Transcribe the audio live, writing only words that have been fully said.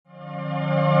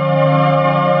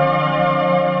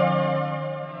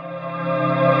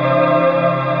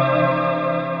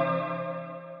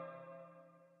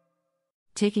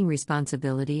Taking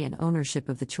responsibility and ownership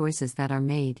of the choices that are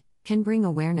made can bring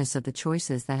awareness of the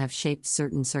choices that have shaped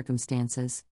certain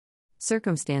circumstances.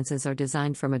 Circumstances are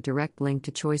designed from a direct link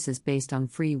to choices based on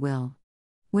free will.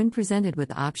 When presented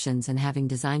with options and having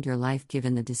designed your life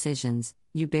given the decisions,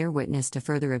 you bear witness to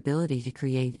further ability to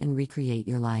create and recreate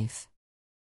your life.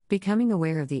 Becoming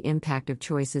aware of the impact of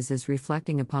choices is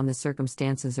reflecting upon the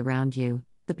circumstances around you,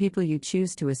 the people you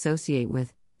choose to associate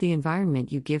with, the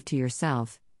environment you give to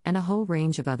yourself, and a whole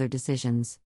range of other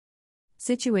decisions.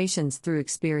 Situations through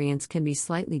experience can be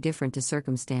slightly different to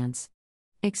circumstance.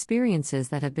 Experiences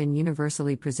that have been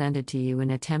universally presented to you in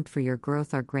attempt for your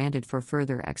growth are granted for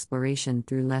further exploration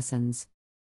through lessons.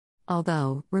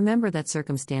 Although, remember that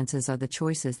circumstances are the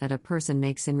choices that a person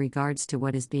makes in regards to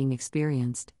what is being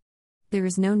experienced. There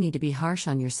is no need to be harsh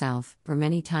on yourself, for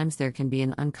many times there can be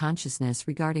an unconsciousness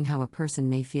regarding how a person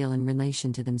may feel in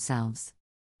relation to themselves.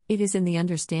 It is in the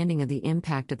understanding of the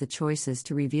impact of the choices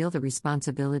to reveal the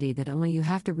responsibility that only you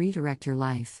have to redirect your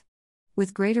life.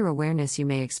 With greater awareness, you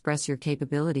may express your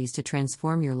capabilities to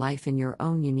transform your life in your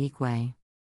own unique way.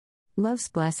 Love's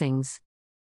blessings.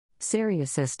 Saria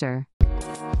Sister.